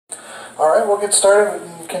Alright, we'll get started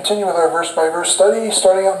and continue with our verse-by-verse study,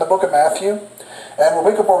 starting out in the book of Matthew. And we'll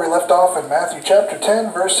pick up where we left off in Matthew chapter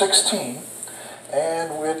 10, verse 16.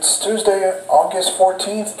 And it's Tuesday, August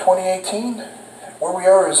 14th, 2018. Where we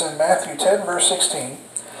are is in Matthew 10, verse 16.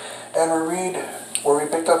 And we read where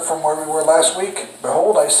we picked up from where we were last week.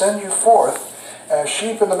 Behold, I send you forth as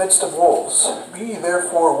sheep in the midst of wolves. Be ye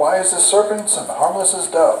therefore wise as serpents and harmless as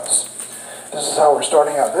doves. This is how we're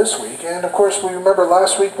starting out this week. And of course, we remember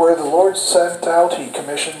last week where the Lord sent out, He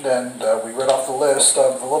commissioned, and we read off the list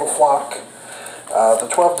of the little flock, the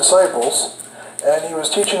 12 disciples. And He was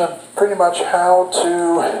teaching them pretty much how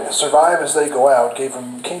to survive as they go out, gave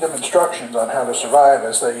them kingdom instructions on how to survive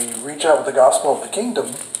as they reach out with the gospel of the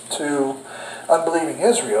kingdom to unbelieving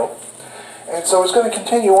Israel. And so He's going to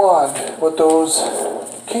continue on with those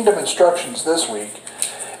kingdom instructions this week.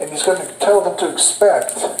 And He's going to tell them to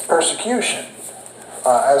expect persecution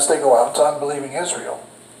as they go out to unbelieving Israel.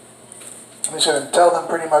 And He's going to tell them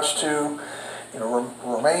pretty much to,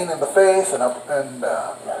 remain in the faith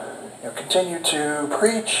and continue to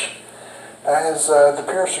preach, as the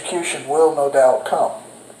persecution will no doubt come.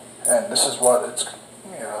 And this is what it's,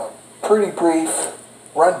 pretty brief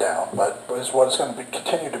rundown, but is what it's going to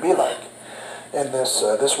continue to be like in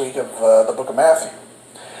this week of the book of Matthew.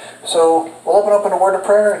 So we'll open up in a word of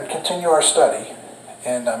prayer and continue our study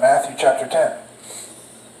in Matthew chapter 10.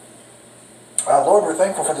 Lord, we're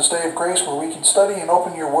thankful for this day of grace where we can study and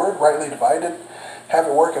open your word, rightly divided, have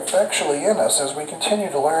it work effectually in us as we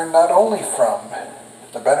continue to learn not only from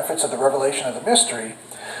the benefits of the revelation of the mystery,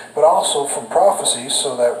 but also from prophecies,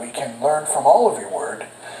 so that we can learn from all of your word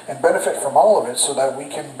and benefit from all of it, so that we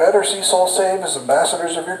can better see souls saved as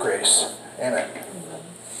ambassadors of your grace. Amen.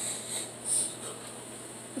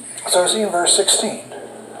 So we see in verse 16,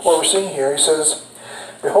 what we're seeing here, he says,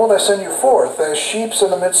 Behold, I send you forth as sheep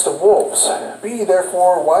in the midst of wolves. Be ye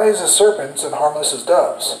therefore wise as serpents and harmless as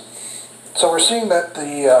doves. So we're seeing that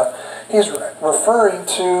he's referring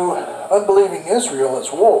to unbelieving Israel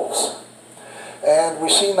as wolves. And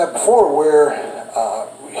we've seen that before where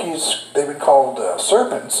they've been called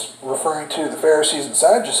serpents, referring to the Pharisees and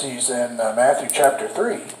Sadducees in Matthew chapter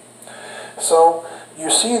 3. So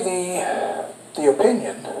you see the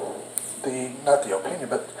opinion, not the opinion,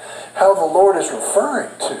 but how the Lord is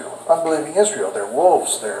referring to unbelieving Israel. They're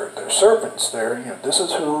wolves, they're serpents, this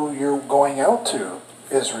is who you're going out to,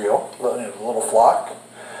 Israel, the little flock,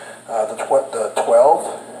 the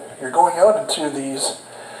 12. You're going out into these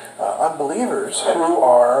unbelievers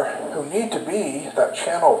who need to be that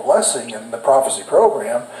channel of blessing in the prophecy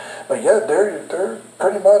program, but yet they're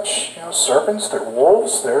pretty much serpents. They're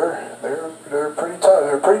wolves. They're pretty tough.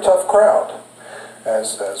 They're a pretty tough crowd,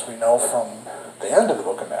 as we know from the end of the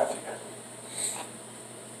book of Matthew.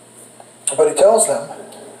 But he tells them,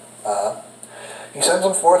 he sends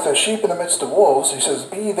them forth as sheep in the midst of wolves. He says,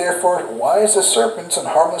 Be ye therefore wise as serpents and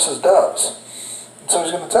harmless as doves. And so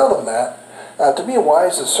he's going to tell them that. To be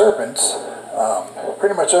wise as serpents,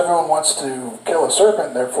 pretty much everyone wants to kill a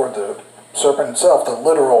serpent, therefore the serpent itself, the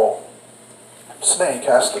literal snake,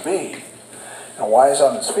 has to be wise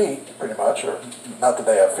on its feet, pretty much, or not that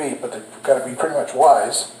they have feet, but they've got to be pretty much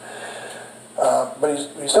wise. But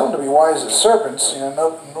he's telling them to be wise as serpents, in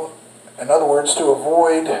other words, to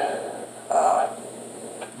avoid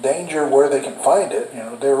danger where they can find it.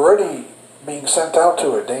 They're already being sent out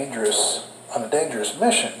to on a dangerous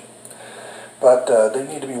mission. But they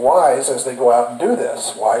need to be wise as they go out and do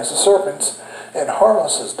this. Wise as serpents and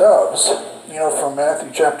harmless as doves. From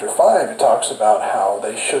Matthew chapter 5, it talks about how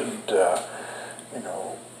they shouldn't,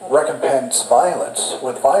 recompense violence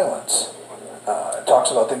with violence. It talks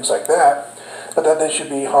about things like that. But that they should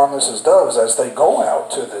be harmless as doves as they go out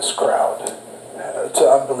to this crowd, to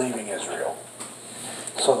unbelieving Israel.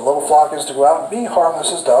 So the little flock is to go out and be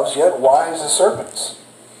harmless as doves, yet wise as serpents.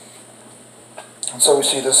 And so we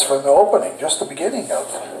see this from the opening, just the beginning of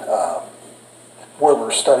where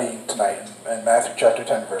we're studying tonight in Matthew chapter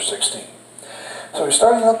 10, verse 16. So we're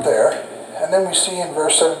starting up there, and then we see in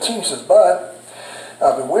verse 17, he says, But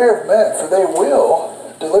beware of men, for they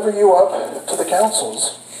will deliver you up to the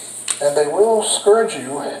councils, and they will scourge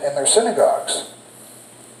you in their synagogues.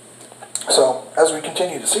 So as we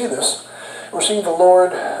continue to see this, we're seeing the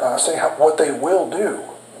Lord say what they will do.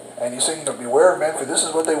 And he's saying, Beware of men, for this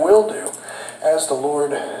is what they will do. As the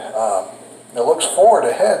Lord looks forward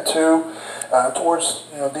ahead to towards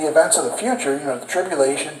the events of the future, the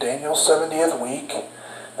tribulation, Daniel's 70th week,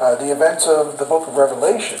 the events of the book of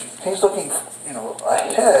Revelation. He's looking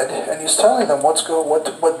ahead, and he's telling them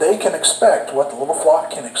what they can expect, what the little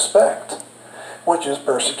flock can expect, which is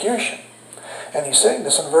persecution. And he's saying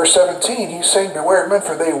this in verse 17. He's saying, beware men,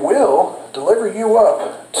 for they will deliver you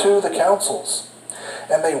up to the councils,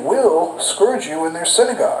 and they will scourge you in their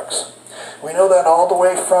synagogues. We know that all the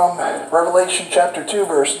way from Revelation chapter 2,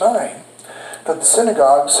 verse 9, that the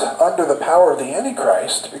synagogues under the power of the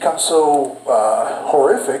Antichrist become so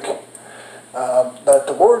horrific that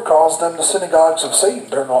the Lord calls them the synagogues of Satan.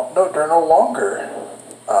 They're no longer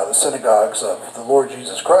the synagogues of the Lord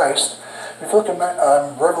Jesus Christ. If you look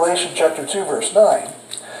at Revelation chapter 2, verse 9,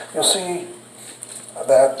 you'll see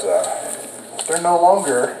that they're no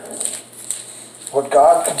longer what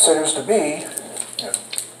God considers to be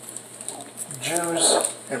Jews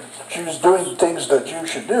doing things that Jews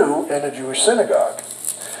should do in a Jewish synagogue.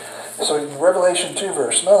 So in Revelation 2,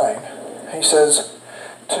 verse 9, he says,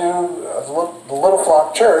 to the little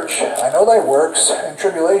flock church, I know thy works, and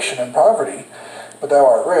tribulation, and poverty, but thou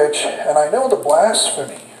art rich, and I know the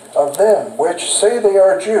blasphemy of them which say they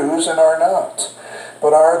are Jews and are not,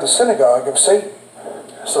 but are the synagogue of Satan.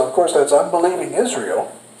 So of course that's unbelieving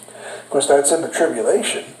Israel. Of course that's in the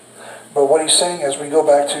tribulation. But what he's saying as we go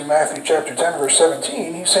back to Matthew chapter 10, verse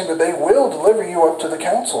 17, he's saying that they will deliver you up to the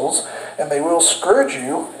councils, and they will scourge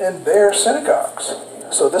you in their synagogues.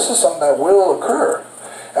 So this is something that will occur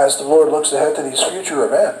as the Lord looks ahead to these future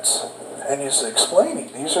events. And he's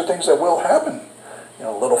explaining these are things that will happen.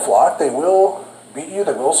 Little flock, they will beat you,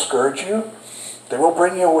 they will scourge you, they will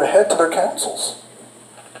bring you ahead to their councils.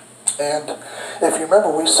 And if you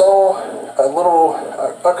remember, we saw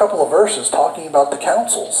a couple of verses talking about the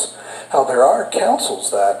councils. How there are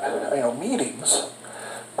councils that, meetings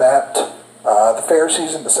that the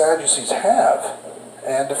Pharisees and the Sadducees have.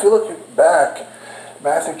 And if you look back,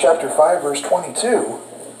 Matthew chapter 5, verse 22,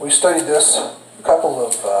 we studied this a couple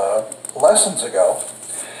of lessons ago.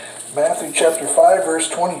 Matthew chapter 5, verse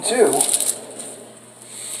 22,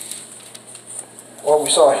 what we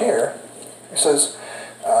saw here, it says,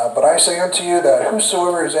 but I say unto you that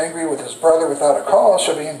whosoever is angry with his brother without a cause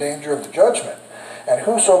shall be in danger of the judgment. And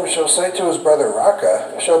whosoever shall say to his brother,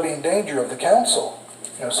 Raca, shall be in danger of the council.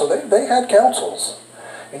 So they had councils.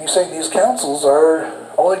 And he's saying these councils are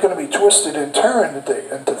only going to be twisted and turned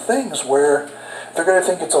into things where they're going to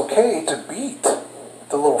think it's okay to beat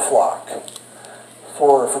the little flock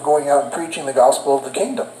for going out and preaching the gospel of the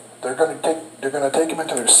kingdom. They're going to take them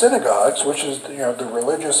into their synagogues, which is the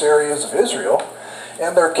religious areas of Israel,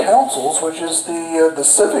 and their councils, which is the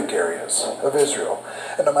civic areas of Israel.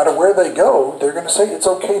 And no matter where they go, they're going to say it's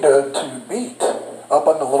okay to beat up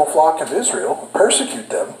on the little flock of Israel, persecute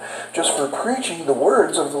them, just for preaching the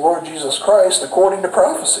words of the Lord Jesus Christ according to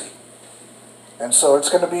prophecy. And so it's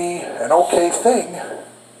going to be an okay thing,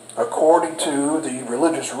 according to the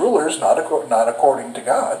religious rulers, not according to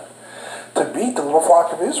God, to beat the little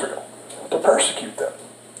flock of Israel, to persecute them.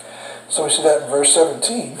 So we see that in verse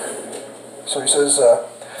 17. So he says,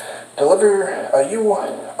 deliver you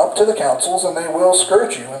up to the councils, and they will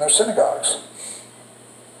scourge you in their synagogues.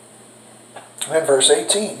 And then verse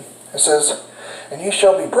 18, it says, and ye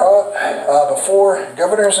shall be brought before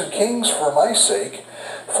governors and kings for my sake,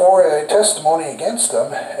 for a testimony against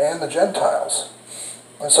them and the Gentiles.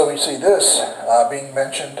 And so we see this being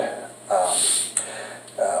mentioned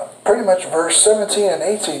pretty much verse 17 and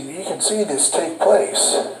 18. You can see this take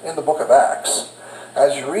place in the book of Acts.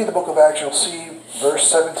 As you read the book of Acts, you'll see verse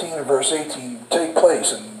 17 and verse 18 take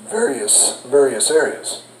place in various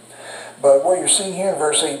areas. But what you're seeing here in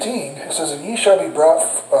verse 18, it says, and ye shall be brought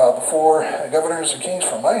before governors and kings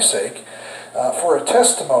for my sake, for a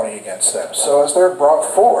testimony against them. So as they're brought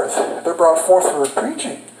forth for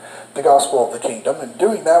preaching the gospel of the kingdom and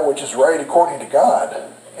doing that which is right according to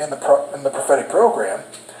God in the prophetic program.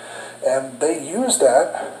 And they use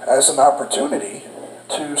that as an opportunity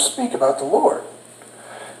to speak about the Lord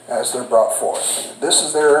as they're brought forth. This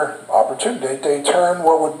is their opportunity. They turn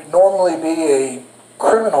what would normally be a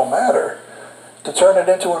criminal matter to turn it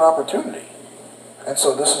into an opportunity. And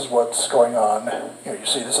so this is what's going on. You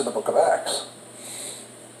see this in the book of Acts.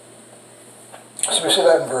 So we see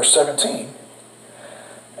that in verse 17.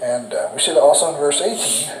 And we see that also in verse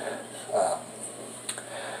 18.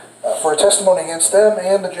 For a testimony against them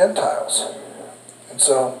and the Gentiles. And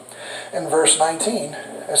so in verse 19,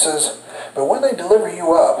 it says, but when they deliver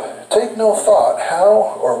you up, take no thought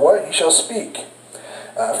how or what ye shall speak.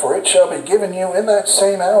 For it shall be given you in that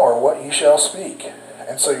same hour what ye shall speak.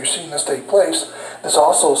 And so you're seeing this take place. This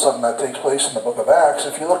also is something that takes place in the book of Acts.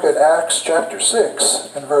 If you look at Acts chapter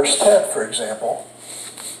 6 and verse 10, for example.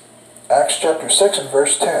 Acts chapter 6 and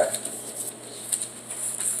verse 10.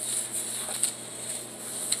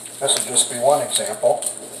 This will just be one example.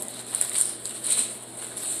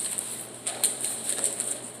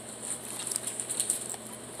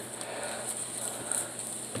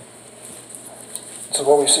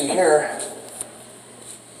 what we see here,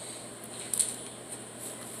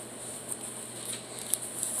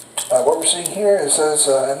 what we're seeing here, it says,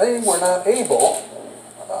 and they were not able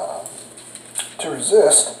to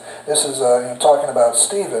resist. This is talking about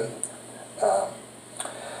Stephen.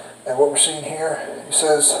 And what we're seeing here, he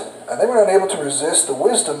says, and they were not able to resist the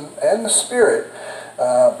wisdom and the spirit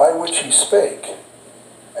by which he spake.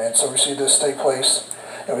 And so we see this take place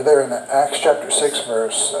over there in Acts chapter 6,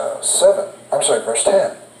 verse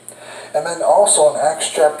 10. And then also in Acts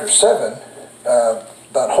chapter 7,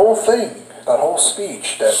 that whole thing, that whole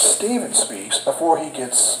speech that Stephen speaks before he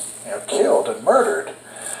gets killed and murdered,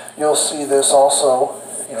 you'll see this also,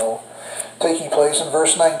 taking place in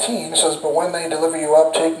verse 19. It says, but when they deliver you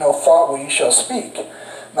up, take no thought what ye shall speak.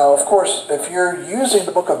 Now, of course, if you're using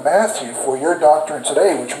the book of Matthew for your doctrine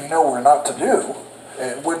today, which we know we're not to do,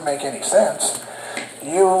 it wouldn't make any sense.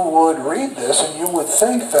 You would read this and you would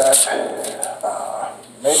think that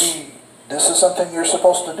maybe this is something you're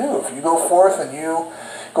supposed to do. If you go forth and you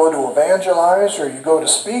go to evangelize, or you go to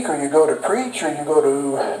speak, or you go to preach, or you go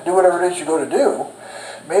to do whatever it is you go to do,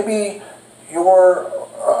 maybe your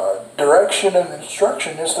direction and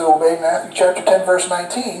instruction is to obey Matthew chapter 10, verse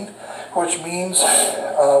 19, which means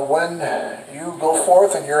when you go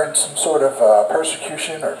forth and you're in some sort of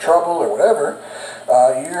persecution or trouble or whatever,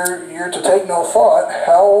 you're to take no thought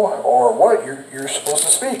how or what you're supposed to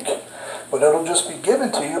speak, but it'll just be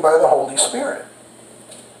given to you by the Holy Spirit.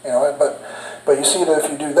 But you see that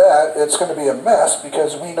if you do that, it's going to be a mess,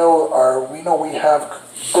 because we know we have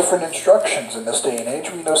different instructions in this day and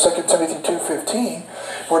age. We know 2 Timothy 2:15,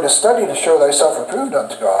 we're to study to show thyself approved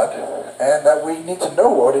unto God, and that we need to know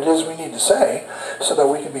what it is we need to say so that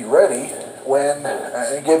we can be ready when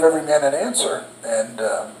and give every man an answer, and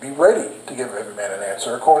be ready to give every man an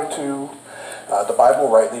answer according to the Bible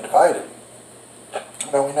rightly divided.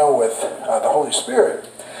 Now we know with the Holy Spirit,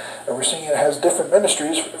 and we're seeing it has different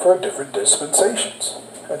ministries for different dispensations.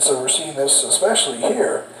 And so we're seeing this especially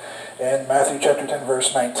here in Matthew chapter 10,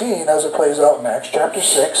 verse 19, as it plays out in Acts chapter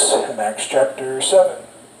 6 and Acts chapter 7.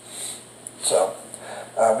 So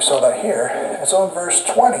we saw that here. And so in verse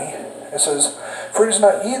 20, it says, for it is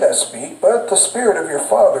not ye that speak, but the Spirit of your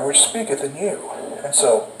Father which speaketh in you. And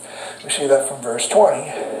so we see that from verse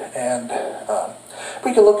 20. And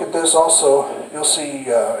we can look at this also. You'll see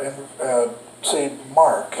say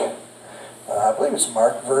Mark, I believe it's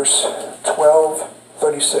Mark, verse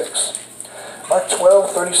 12:36. Mark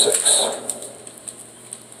 12:36.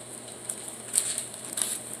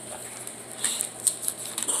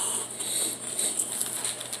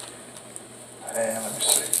 And let me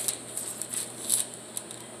see.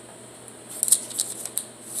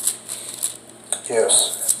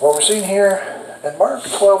 Yes, what we're seeing here in Mark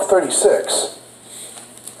 12:36,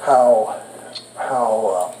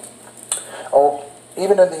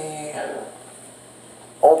 even in the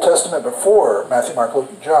Old Testament before Matthew, Mark, Luke,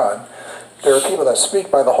 and John, there are people that speak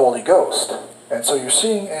by the Holy Ghost. And so you're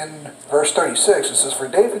seeing in verse 36, it says, for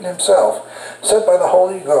David himself said by the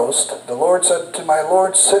Holy Ghost, the Lord said to my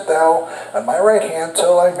Lord, sit thou on my right hand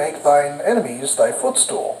till I make thine enemies thy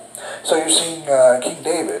footstool. So you're seeing King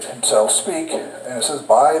David himself speak, and it says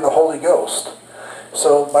by the Holy Ghost.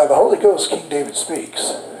 So by the Holy Ghost, King David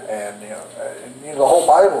speaks. And the whole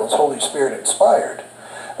Bible is Holy Spirit inspired.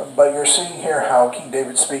 But you're seeing here how King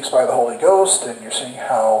David speaks by the Holy Ghost, and you're seeing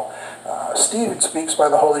how Stephen speaks by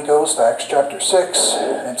the Holy Ghost, Acts chapter 6,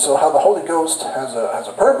 and so how the Holy Ghost has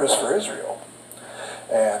a purpose for Israel,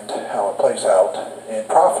 and how it plays out in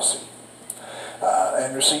prophecy.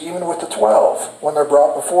 And you see, even with the 12, when they're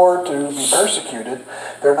brought before to be persecuted,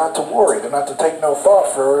 they're not to worry, they're not to take no thought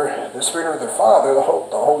for the Spirit of their Father. The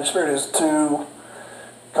Holy Spirit is to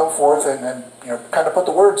come forth and kind of put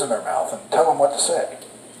the words in their mouth and tell them what to say.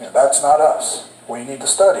 That's not us. We need to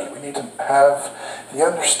study. We need to have the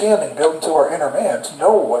understanding built into our inner man to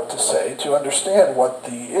know what to say, to understand what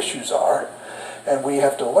the issues are, and we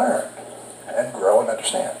have to learn and grow and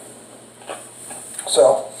understand.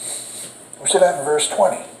 So, we see that in verse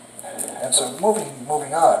 20. And so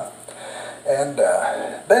moving on, and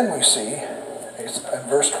then we see in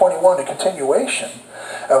verse 21 a continuation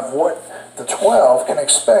of what the 12 can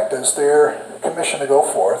expect as their commission to go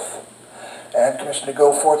forth, and commissioned to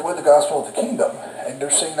go forth with the gospel of the kingdom. And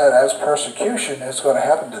they're seeing that as persecution is going to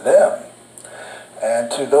happen to them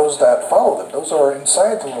and to those that follow them, those who are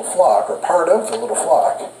inside the little flock or part of the little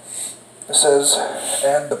flock. It says,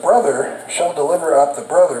 and the brother shall deliver up the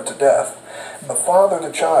brother to death, and the father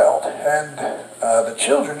the child, and the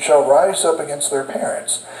children shall rise up against their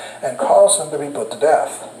parents and cause them to be put to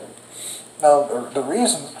death. Now, the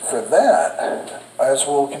reason for that, as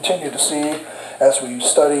we'll continue to see as we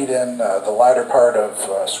studied in the latter part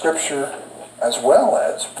of Scripture, as well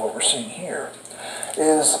as what we're seeing here,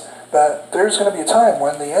 is that there's going to be a time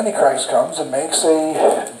when the Antichrist comes and makes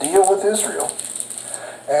a deal with Israel.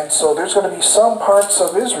 And so there's going to be some parts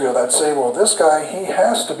of Israel that say, well, this guy, he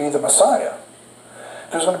has to be the Messiah.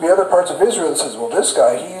 There's going to be other parts of Israel that says, well, this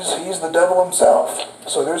guy, he's the devil himself.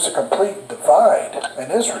 So there's a complete divide in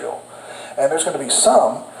Israel. And there's going to be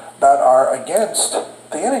some that are against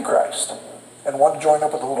the Antichrist and want to join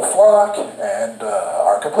up with the little flock and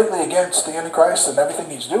are completely against the Antichrist and everything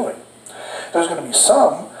he's doing. There's going to be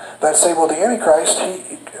some that say, well, the Antichrist,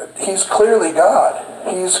 he's clearly God.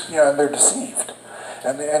 And they're deceived.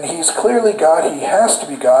 And he's clearly God. He has to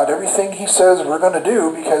be God. Everything he says we're going to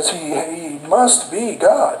do because he must be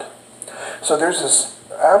God. So there's this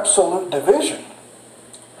absolute division.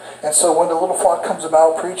 And so when the little flock comes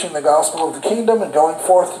about preaching the gospel of the kingdom and going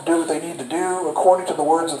forth to do what they need to do according to the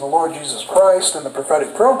words of the Lord Jesus Christ and the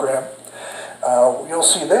prophetic program, you'll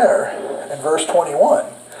see there in verse 21,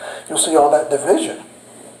 you'll see all that division.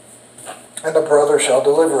 And the brother shall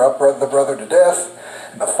deliver up the brother to death,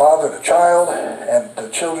 and the father the child, and the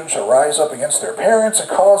children shall rise up against their parents and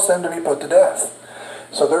cause them to be put to death.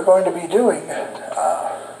 So they're going to be doing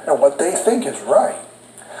what they think is right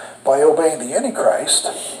by obeying the Antichrist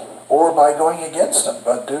or by going against him.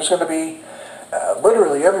 But there's going to be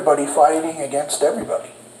literally everybody fighting against everybody.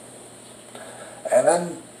 And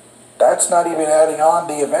then that's not even adding on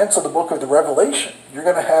the events of the book of the Revelation. You're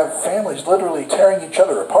going to have families literally tearing each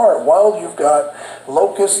other apart while you've got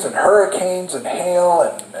locusts and hurricanes and hail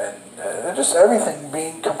and just everything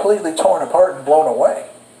being completely torn apart and blown away.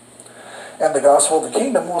 And the gospel of the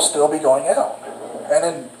kingdom will still be going out. And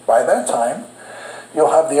then by that time, you'll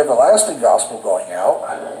have the everlasting gospel going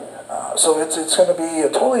out. So it's going to be a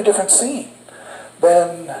totally different scene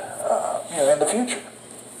than in the future.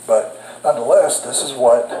 But nonetheless, this is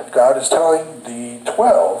what God is telling the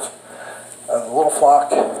 12, the little flock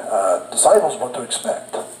disciples, what to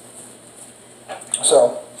expect.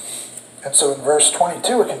 So in verse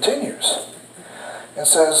 22 it continues. It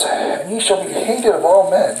says, and ye shall be hated of all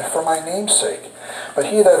men for my name's sake, but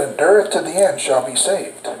he that endureth to the end shall be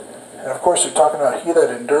saved. And of course they're talking about he that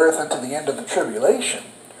endureth unto the end of the tribulation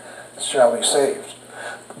shall be saved.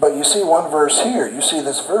 But you see one verse here, you see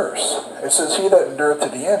this verse. It says, he that endureth to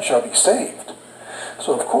the end shall be saved.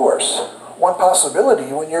 So of course, one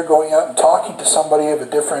possibility when you're going out and talking to somebody of a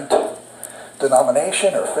different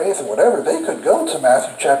denomination or faith or whatever, they could go to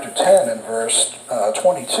Matthew chapter 10 and verse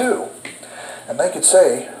 22. And they could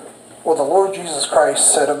say, well, the Lord Jesus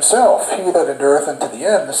Christ said himself, he that endureth unto the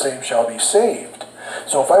end, the same shall be saved.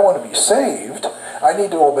 So if I want to be saved, I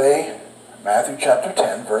need to obey Matthew chapter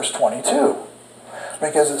 10, verse 22.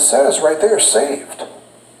 Because it says right there, saved.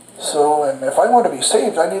 So, and if I want to be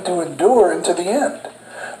saved, I need to endure into the end.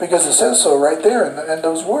 Because it says so right there in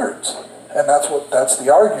those words. And that's the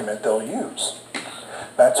argument they'll use.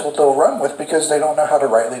 That's what they'll run with because they don't know how to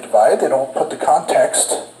rightly divide. They don't put the context.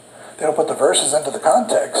 They don't put the verses into the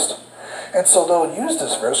context. And so they'll use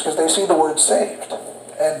this verse because they see the word saved.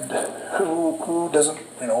 And who doesn't,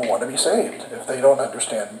 want to be saved if they don't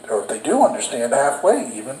understand, or if they do understand halfway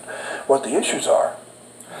even what the issues are.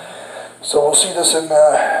 So we'll see this in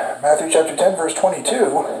Matthew chapter 10, verse 22,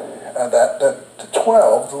 that the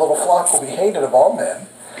 12, the little flock, will be hated of all men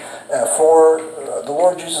for the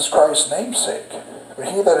Lord Jesus Christ's name's sake. But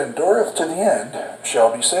he that endureth to the end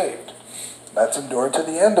shall be saved. That's endured to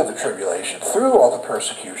the end of the tribulation, through all the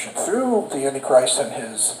persecution, through the Antichrist and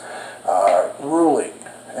his ruling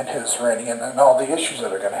and his reigning and all the issues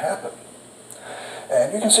that are going to happen.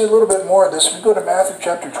 And you can see a little bit more of this if you go to Matthew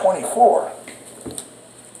chapter 24.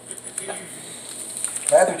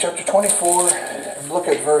 Matthew chapter 24, and look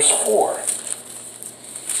at verse 4.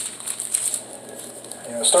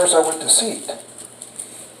 It starts out with deceit.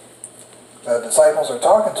 The disciples are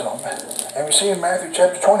talking to him. And we see in Matthew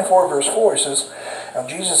chapter 24, verse 4, it says, and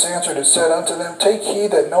Jesus answered and said unto them, take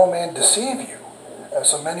heed that no man deceive you.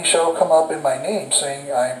 So many shall come up in my name,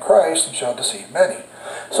 saying, I am Christ, and shall deceive many.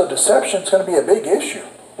 So deception is going to be a big issue,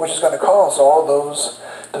 which is going to cause all those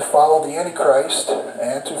to follow the Antichrist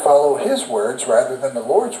and to follow his words rather than the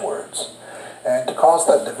Lord's words. And to cause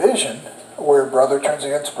that division where brother turns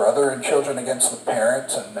against brother and children against the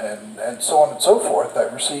parents and so on and so forth that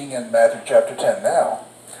we're seeing in Matthew chapter 10 now.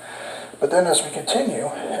 But then as we continue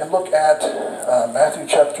and look at Matthew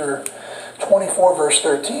chapter 24 verse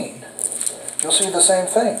 13, you'll see the same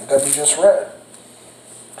thing that we just read.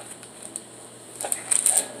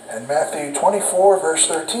 In Matthew 24 verse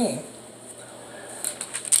 13,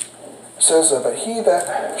 it says, but he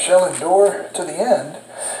that shall endure to the end,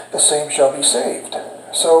 the same shall be saved.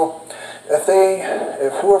 So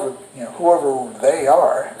if whoever they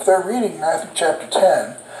are, if they're reading Matthew chapter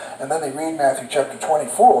 10, and then they read Matthew chapter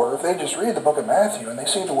 24, if they just read the book of Matthew and they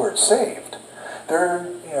see the word saved,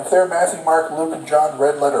 if they're Matthew, Mark, Luke, and John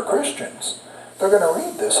red letter Christians, they're going to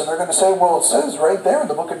read this and they're going to say, well, it says right there in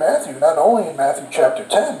the book of Matthew, not only in Matthew chapter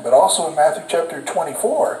 10, but also in Matthew chapter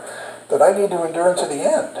 24, that I need to endure unto the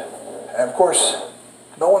end. And of course,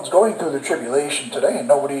 no one's going through the tribulation today, and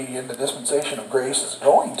nobody in the dispensation of grace is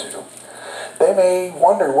going to. They may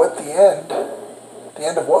wonder what the end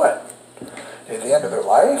of what? The end of their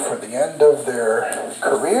life, or the end of their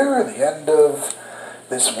career, or the end of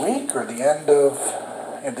this week, or the end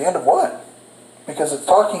of what? Because it's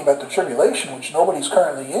talking about the tribulation, which nobody's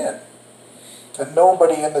currently in, and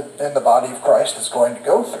nobody in the body of Christ is going to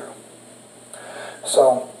go through.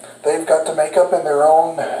 So they've got to make up in their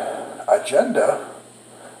own agenda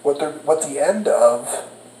what they're going to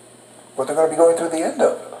be going through the end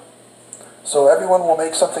of. So everyone will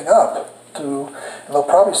make something up and they'll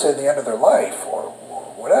probably say the end of their life or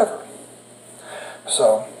whatever.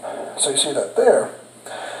 So you see that there.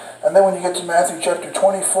 And then when you get to Matthew chapter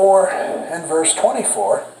 24 and verse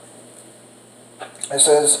 24, it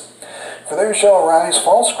says, "For there shall arise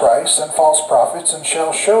false Christs and false prophets, and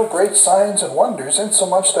shall show great signs and wonders,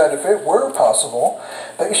 insomuch that if it were possible,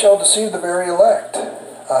 they shall deceive the very elect.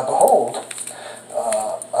 Behold,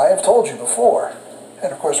 I have told you before."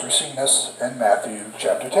 And of course we're seeing this in Matthew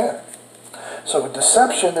chapter 10. So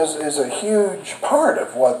deception is a huge part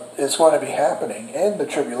of what is going to be happening in the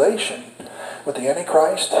tribulation with the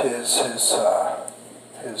Antichrist, his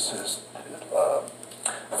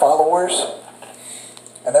followers,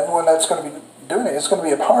 and everyone that's going to be doing it is going to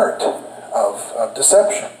be a part of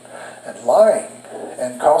deception and lying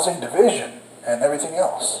and causing division and everything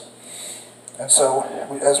else. And so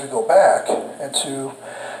as we go back into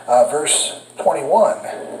verse 21,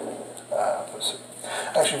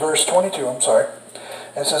 verse 22,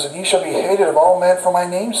 it says, "And ye shall be hated of all men for my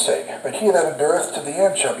name's sake, but he that endureth to the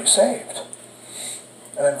end shall be saved."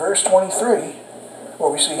 And in verse 23,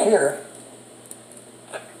 what we see here,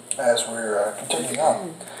 as we're continuing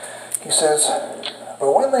on, he says,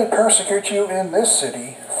 "But when they persecute you in this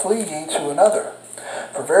city, flee ye to another.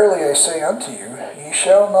 For verily I say unto you, ye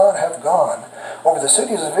shall not have gone over the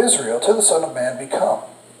cities of Israel till the Son of Man be come."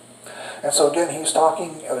 And so again, he's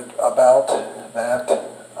talking about that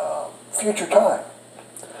future time.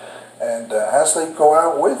 And as they go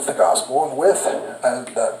out with the gospel and with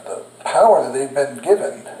the power that they've been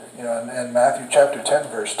given, in Matthew chapter 10,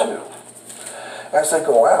 verse 2, as they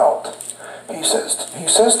go out, he says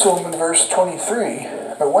to them in verse 23,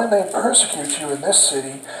 "But when they persecute you in this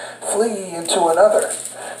city, flee into another."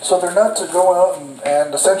 So they're not to go out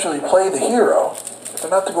and essentially play the hero. They're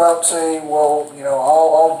not to go out and say, well,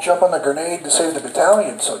 I'll jump on the grenade to save the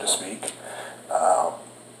battalion, so to speak.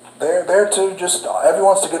 They're to just,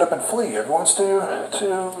 everyone's to get up and flee. Everyone's to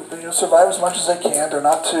survive as much as they can. They're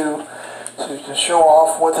not to show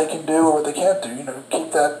off what they can do or what they can't do.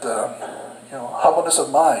 Keep that humbleness of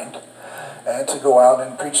mind, and to go out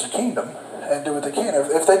and preach the kingdom and do what they can.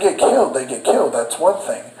 If they get killed, they get killed. That's one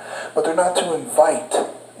thing. But they're not to invite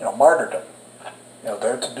martyrdom.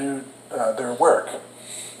 They're to do their work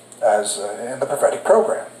as in the prophetic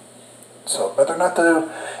program. But they're not to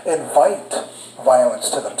invite violence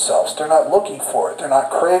to themselves. They're not looking for it. They're not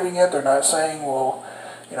craving it. They're not saying, well,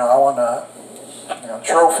 I want a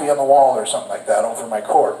trophy on the wall or something like that over my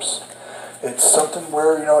corpse. It's something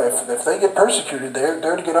where, if they get persecuted,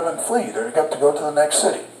 they're to get up and flee. They're to go to the next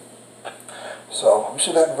city. So we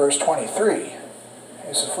see that in verse 23.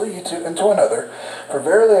 He says, "Flee ye into another, for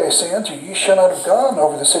verily I say unto you, ye shall not have gone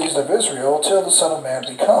over the cities of Israel till the Son of Man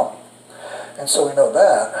be come." And so we know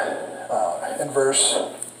that in verse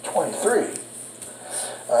 23.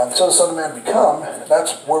 Until the Son of Man be come,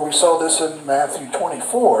 that's where we saw this in Matthew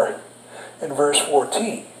 24 in verse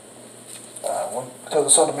 14. Until the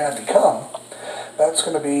Son of Man be come, that's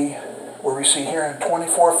going to be where we see here in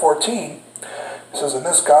 24:14. It says, "And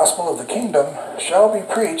this gospel of the kingdom shall be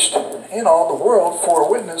preached in all the world for a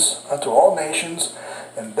witness unto all nations,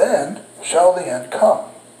 and then shall the end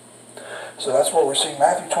come." So that's what we're seeing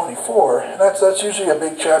Matthew 24. And that's usually a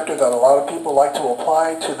big chapter that a lot of people like to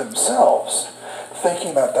apply to themselves,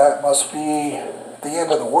 thinking that must be the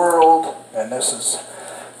end of the world, and this is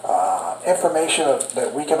information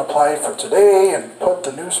that we can apply for today and put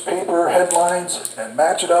the newspaper headlines and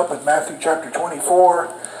match it up with Matthew chapter 24,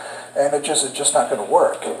 and it's just not going to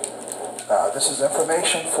work. This is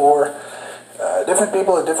information for different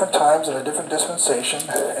people at different times in a different dispensation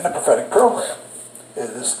in a prophetic program. It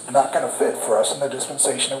is not going to fit for us in the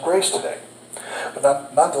dispensation of grace today.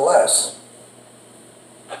 But nonetheless,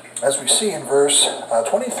 as we see in verse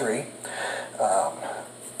 23,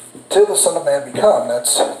 till the Son of Man be come,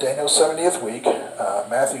 that's Daniel's 70th week,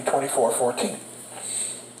 Matthew 24:14.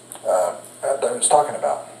 That I was talking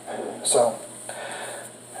about. So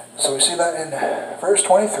we see that in verse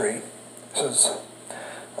 23. It says,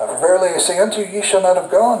 For verily I say unto you, ye shall not have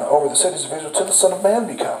gone over the cities of Israel till the Son of Man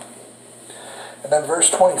be come. And then verse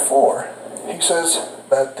 24, he says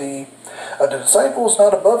that the disciple is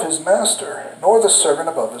not above his master, nor the servant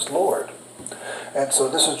above his Lord. And so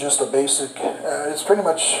this is just a basic, it's pretty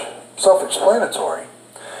much self-explanatory,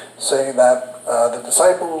 saying that the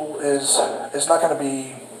disciple is not going to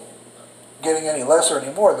be getting any less or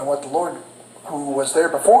any more than what the Lord who was there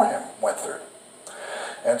before him went through.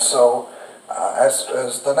 And so, as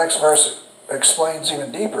the next verse explains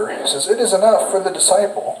even deeper, it says, It is enough for the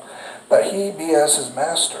disciple that he be as his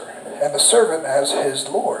master, and the servant as his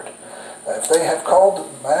Lord. If they have called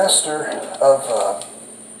the master of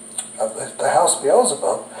the house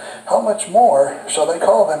Beelzebub, how much more shall they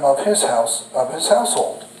call them of his house, of his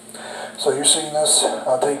household? So you're seeing this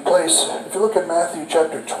take place. If you look at Matthew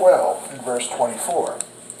chapter 12 and verse 24,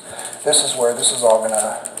 this is where this is all going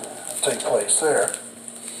to take place there.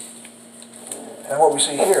 And what we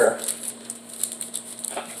see here,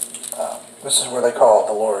 this is where they call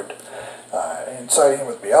the Lord, inciting him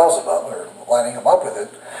with Beelzebub, or lining him up with it.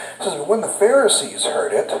 It says, But when the Pharisees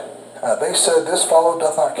heard it, they said, This fellow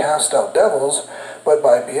doth not cast out devils, but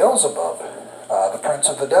by Beelzebub, the prince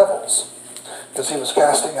of the devils. Because he was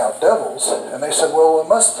casting out devils. And they said, well,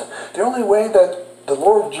 the only way that the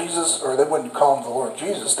Lord Jesus, or they wouldn't call him the Lord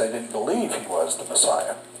Jesus, they didn't believe he was the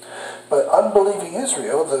Messiah. But unbelieving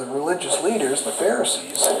Israel, the religious leaders, the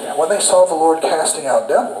Pharisees, when they saw the Lord casting out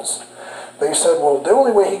devils, they said, well, the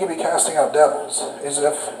only way he can be casting out devils is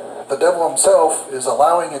if the devil himself is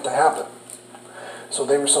allowing it to happen. So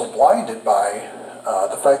they were so blinded by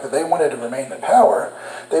the fact that they wanted to remain in power,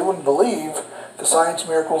 they wouldn't believe the signs,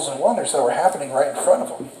 miracles, and wonders that were happening right in front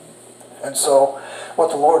of them. And so what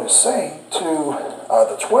the Lord is saying to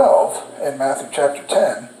the 12 in Matthew chapter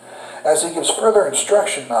 10, as he gives further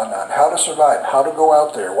instruction on how to survive, how to go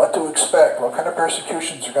out there, what to expect, what kind of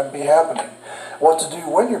persecutions are going to be happening, what to do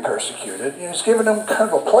when you're persecuted, he's giving them kind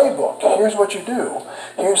of a playbook. Here's what you do.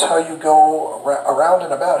 Here's how you go around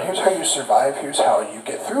and about. Here's how you survive. Here's how you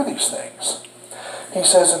get through these things. He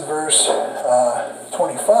says in verse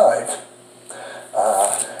 25,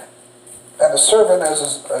 and the servant as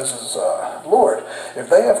his Lord. If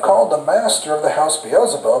they have called the master of the house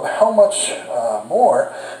Beelzebub, how much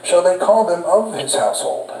more shall they call them of his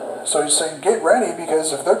household? So he's saying, get ready,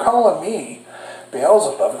 because if they're calling me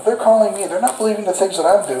Beelzebub, if they're calling me, they're not believing the things that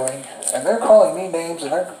I'm doing, and they're calling me names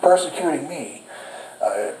and they're persecuting me,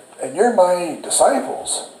 and you're my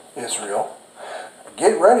disciples, Israel,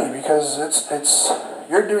 get ready, because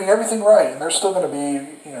you're doing everything right, and they're still going to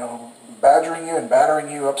be, badgering you and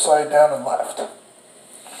battering you upside down and left.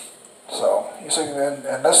 So, he's saying,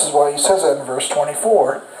 and this is why he says that in verse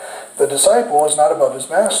 24, the disciple is not above his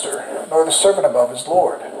master, nor the servant above his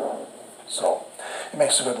Lord. So, he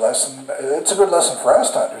makes a good lesson. It's a good lesson for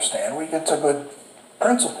us to understand. It's a good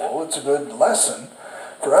principle. It's a good lesson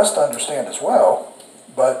for us to understand as well.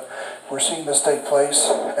 But we're seeing this take place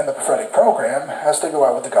in the prophetic program as they go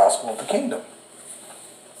out with the gospel of the kingdom.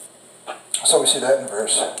 So we see that in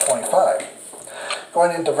verse 25.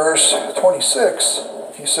 Going into verse 26,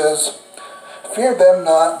 he says, Fear them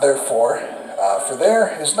not, therefore, for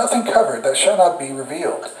there is nothing covered that shall not be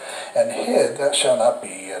revealed, and hid that shall not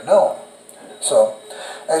be known. So,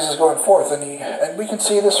 as he's going forth, and we can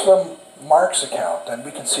see this from Mark's account, and we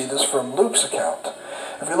can see this from Luke's account.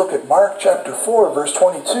 If we look at Mark chapter 4, verse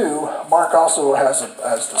 22, Mark also has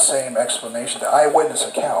the same explanation, the eyewitness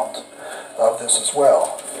account of this as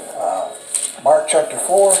well. Mark chapter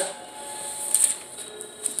 4,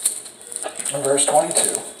 and verse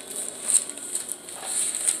 22.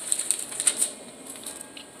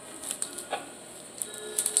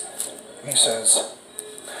 He says,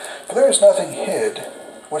 For there is nothing hid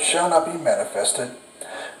which shall not be manifested,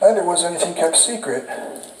 neither was anything kept secret,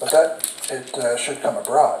 but that it should come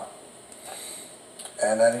abroad.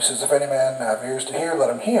 And then he says, If any man have ears to hear,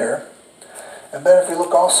 let him hear. And then if we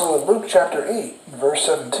look also at Luke chapter 8, verse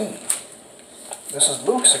 17, this is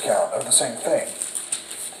Luke's account of the same thing.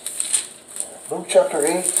 Luke chapter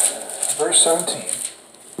 8, verse 17.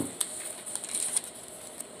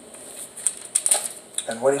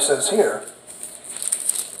 And what he says here,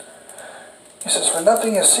 he says, For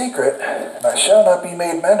nothing is secret that shall not be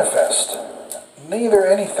made manifest, neither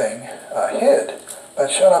anything hid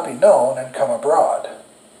that shall not be known and come abroad.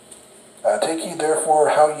 Take heed therefore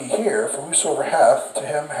how ye hear, for whosoever hath, to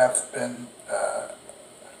him hath been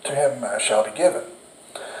to him shall be given.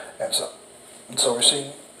 And so we're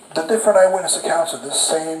seeing the different eyewitness accounts of this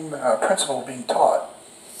same principle being taught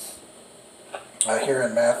here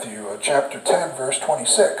in Matthew chapter 10, verse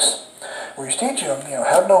 26, where he's teaching them,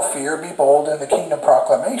 have no fear, be bold in the kingdom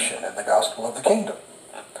proclamation, in the gospel of the kingdom.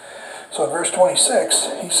 So in verse 26,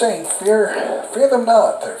 he's saying, fear them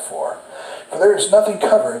not, therefore, for there is nothing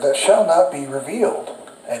covered that shall not be revealed,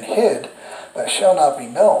 and hid that shall not be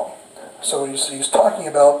known. So he's talking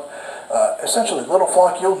about, essentially, little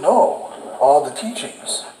flock, you'll know all the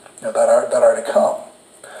teachings that are to come.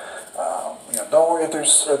 Don't worry if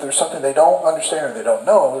there's something they don't understand or they don't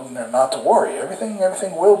know, they're not to worry. Everything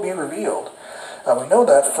will be revealed. We know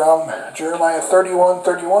that from Jeremiah 31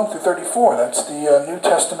 through 34. That's the New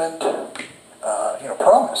Testament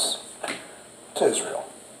promise to Israel.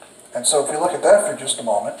 And so if you look at that for just a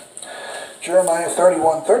moment, Jeremiah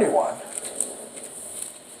 31:31.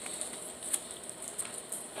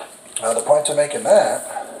 The point to make in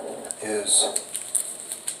that is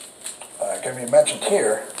going to be mentioned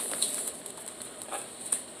here.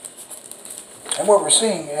 And what we're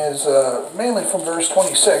seeing is mainly from verse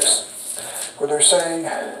 26, where they're saying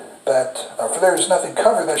that for there is nothing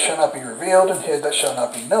covered that shall not be revealed, and hid that shall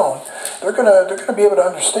not be known. They're gonna be able to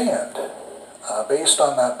understand based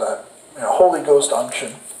on that Holy Ghost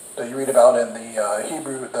unction that you read about in the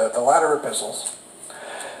Hebrew, the latter epistles,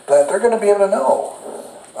 that they're going to be able to know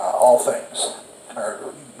all things,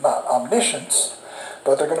 or not omniscience,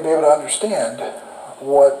 but they're going to be able to understand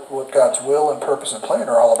what God's will and purpose and plan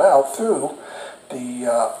are all about through the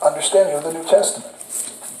understanding of the New Testament,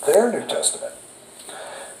 their New Testament.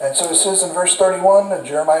 And so it says in verse 31, in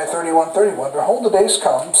Jeremiah 31:31, Behold, the days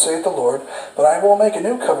come, saith the Lord, that I will make a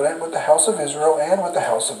new covenant with the house of Israel and with the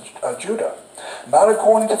house of Judah, not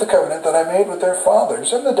according to the covenant that I made with their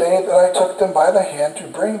fathers in the day that I took them by the hand to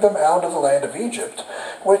bring them out of the land of Egypt,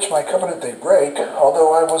 which my covenant they break,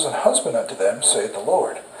 although I was an husband unto them, saith the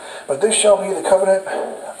Lord. But this shall be the covenant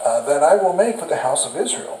that I will make with the house of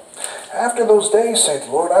Israel. After those days, saith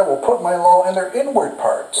the Lord, I will put my law in their inward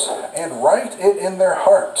parts, and write it in their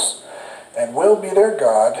hearts, and will be their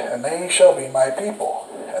God, and they shall be my people.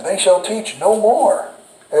 And they shall teach no more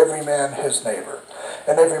every man his neighbor,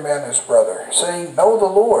 and every man his brother, saying, Know the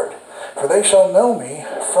Lord, for they shall know me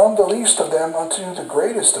from the least of them unto the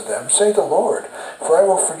greatest of them, saith the Lord. For I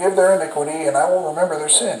will forgive their iniquity, and I will remember their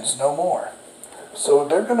sins no more. So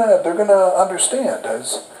they're gonna understand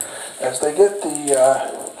as they get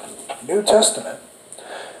the New Testament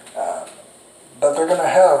that they're going to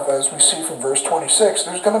have, as we see from verse 26,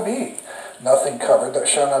 there's going to be nothing covered that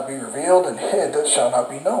shall not be revealed, and hid that shall not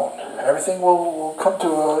be known. Everything will come to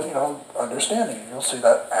a understanding. You'll see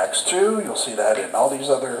that Acts 2. You'll see that in all these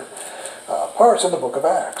other parts in the book of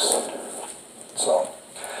Acts. So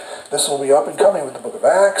this will be up and coming with the book of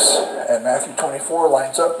Acts, and Matthew 24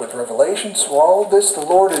 lines up with Revelation. So all this the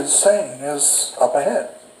Lord is saying is up ahead.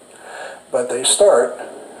 But they start,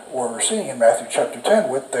 where we're seeing in Matthew chapter 10,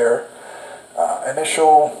 with their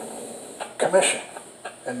initial commission.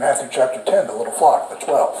 In Matthew chapter 10, the little flock, the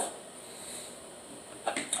 12.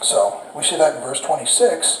 So we see that in verse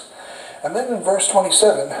 26. And then in verse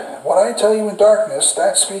 27, What I tell you in darkness,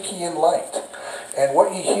 that speak ye in light. And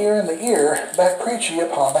what ye hear in the ear, that preach ye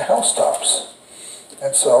upon the housetops.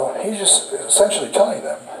 And so he's just essentially telling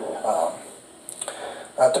them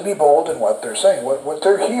to be bold in what they're saying, what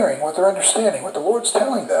they're hearing, what they're understanding, what the Lord's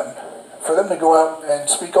telling them, for them to go out and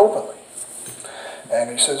speak openly. And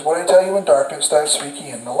he says, What I tell you in darkness, that speak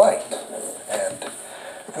ye in the light. And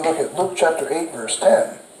if you look at Luke chapter 8, verse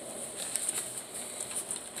 10,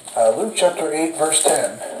 Luke chapter 8, verse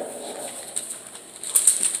 10,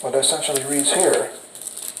 what essentially reads here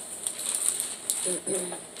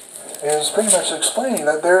is pretty much explaining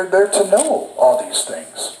that they're to know all these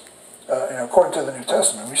things, according to the New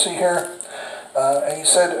Testament. We see here, and he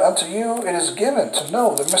said, Unto you it is given to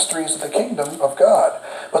know the mysteries of the kingdom of God,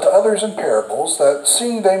 but to others in parables, that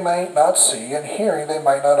seeing they might not see, and hearing they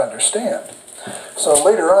might not understand. So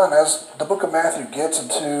later on, as the book of Matthew gets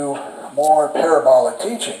into more parabolic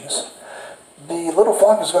teachings, the little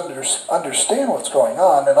flock is going to understand what's going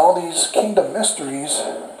on, and all these kingdom mysteries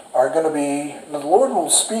are going to be, the Lord will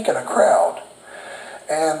speak in a crowd,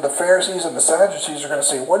 and the Pharisees and the Sadducees are going to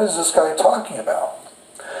say, What is this guy talking about?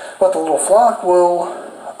 But the little flock will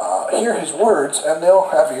hear his words, and they'll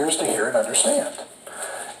have ears to hear and understand.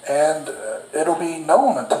 And it'll be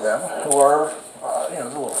known unto them who are, the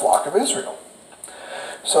little flock of Israel.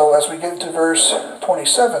 So as we get into verse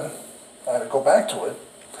 27, go back to it,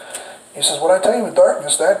 he says, What I tell you in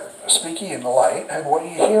darkness, that speak ye in the light, and what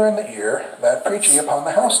ye hear in the ear, that preach ye upon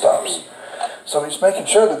the housetops. So he's making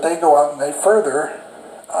sure that they go out and they further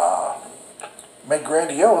make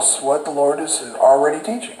grandiose what the Lord is already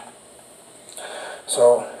teaching.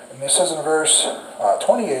 So, and it says in verse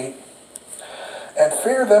 28, and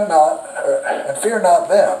fear not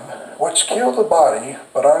them which kill the body,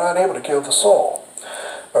 but are not able to kill the soul,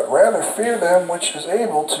 but rather fear them which is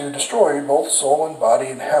able to destroy both soul and body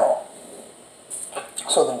in hell.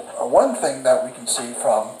 So the one thing that we can see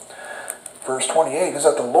from verse 28 is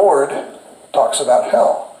that the Lord talks about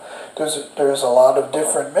hell. There's a lot of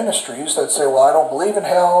different ministries that say, well, I don't believe in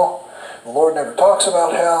hell. The Lord never talks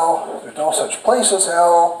about hell. There's no such place as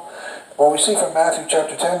hell. Well, we see from Matthew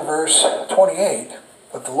chapter 10, verse 28,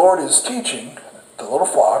 that the Lord is teaching the little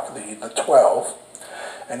flock, the 12,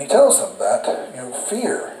 and he tells them that,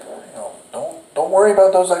 fear. Don't worry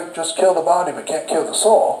about those that just kill the body but can't kill the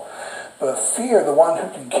soul, but fear the one who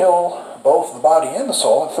can kill both the body and the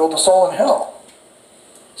soul and throw the soul in hell.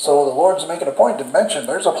 So the Lord's making a point to mention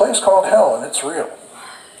there's a place called hell, and it's real.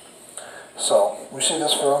 So we see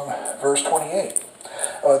this from verse 28.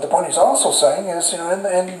 The point he's also saying is, in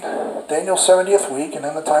Daniel's 70th week and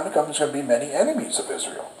in the time to come, there's going to be many enemies of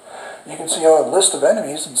Israel. You can see a list of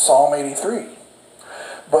enemies in Psalm 83.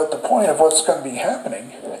 But the point of what's going to be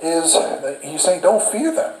happening is that he's saying, don't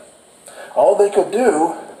fear them. All they could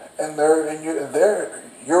do in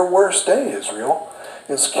your worst day, Israel,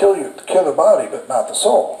 is kill the body, but not the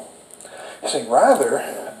soul. He's saying, rather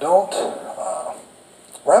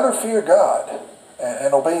fear God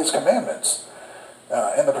and obey his commandments,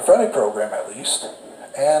 in the prophetic program at least,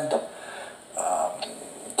 and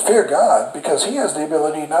fear God because he has the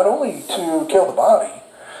ability not only to kill the body,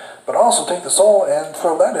 but also take the soul and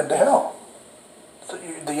throw that into hell.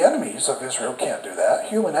 The enemies of Israel can't do that.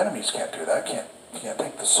 Human enemies can't do that. Can't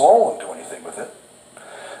take the soul and do anything with it.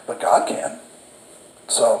 But God can.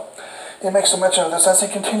 So he makes a mention of this as he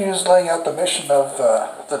continues laying out the mission of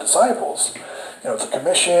the disciples. The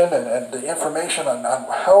commission and the information on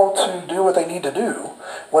how to do what they need to do,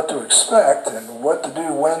 what to expect, and what to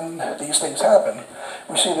do when these things happen.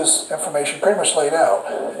 We see this information pretty much laid out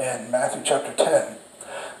in Matthew chapter 10,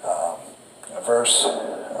 verse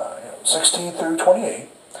 16 through 28.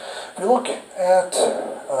 If you look at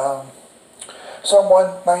Psalm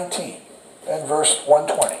 119 and verse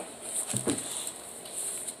 120.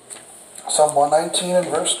 Psalm 119 and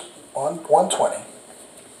verse 120.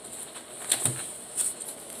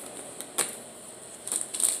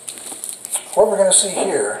 What we're going to see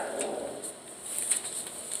here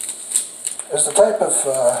is the type of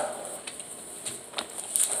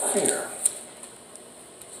fear.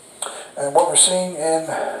 And what we're seeing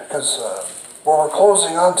because what we're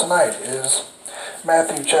closing on tonight is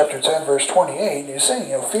Matthew chapter 10, verse 28. He's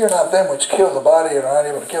saying, fear not them which kill the body and are not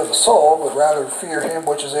able to kill the soul, but rather fear him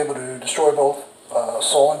which is able to destroy both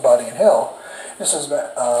soul and body in hell. This is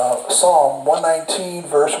Psalm 119,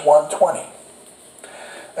 verse 120.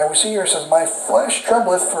 And we see here it says, my flesh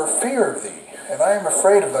trembleth for fear of thee, and I am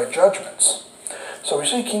afraid of thy judgments. So we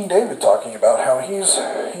see King David talking about how his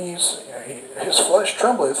flesh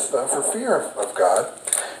trembleth for fear of God,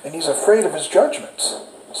 and he's afraid of his judgments.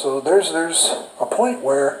 So there's a point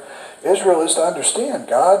where Israel is to understand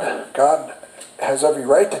God has every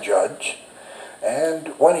right to judge, and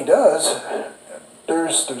when he does,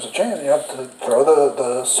 there's a chance you have to throw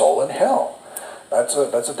the soul in hell. That's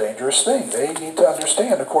a dangerous thing. They need to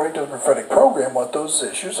understand, according to the prophetic program, what those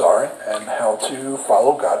issues are and how to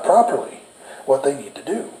follow God properly, what they need to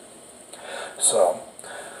do. So,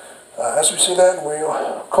 as we see that,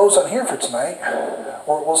 we'll close on here for tonight.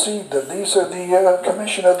 We'll see that these are the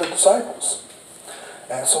commission of the disciples.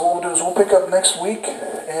 And so what we'll do is we'll pick up next week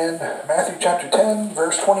in Matthew chapter 10,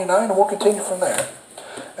 verse 29, and we'll continue from there.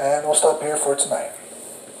 And we'll stop here for tonight.